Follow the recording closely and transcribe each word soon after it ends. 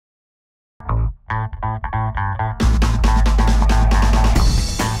As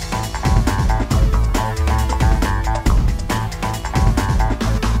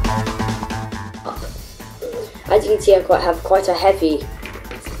you can see, I have quite a heavy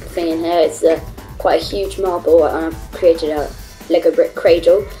thing in here. It's quite a huge marble, and I've created a Lego brick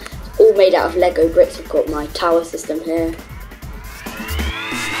cradle. It's all made out of Lego bricks. I've got my tower system here.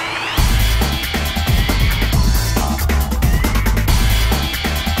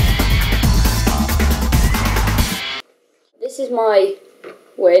 This is my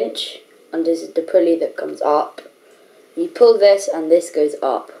winch, and this is the pulley that comes up. You pull this, and this goes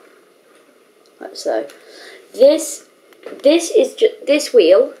up, like so. This is just this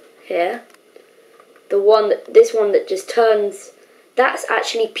wheel here. This one that just turns. That's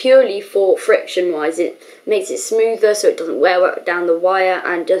actually purely for friction wise. It makes it smoother so it doesn't wear down the wire,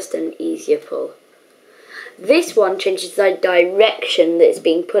 and just an easier pull. This one changes the direction that it's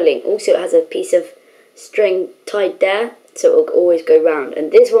being pulling. Also, it has a piece of string tied there, so it will always go round.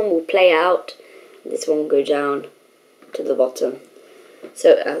 And this one will play out. And this one will go down to the bottom.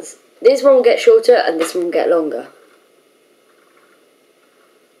 So as this one will get shorter and this one will get longer.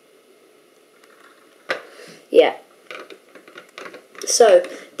 Yeah. So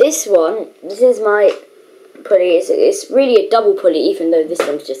this is my pulley. It's really a double pulley, even though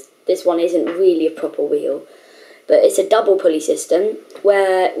this one isn't really a proper wheel. But it's a double pulley system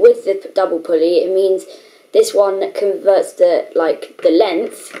where with the double pulley it means this one converts the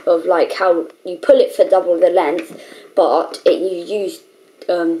length of how you pull it for double the length, but you use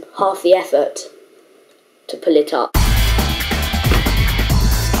half the effort to pull it up.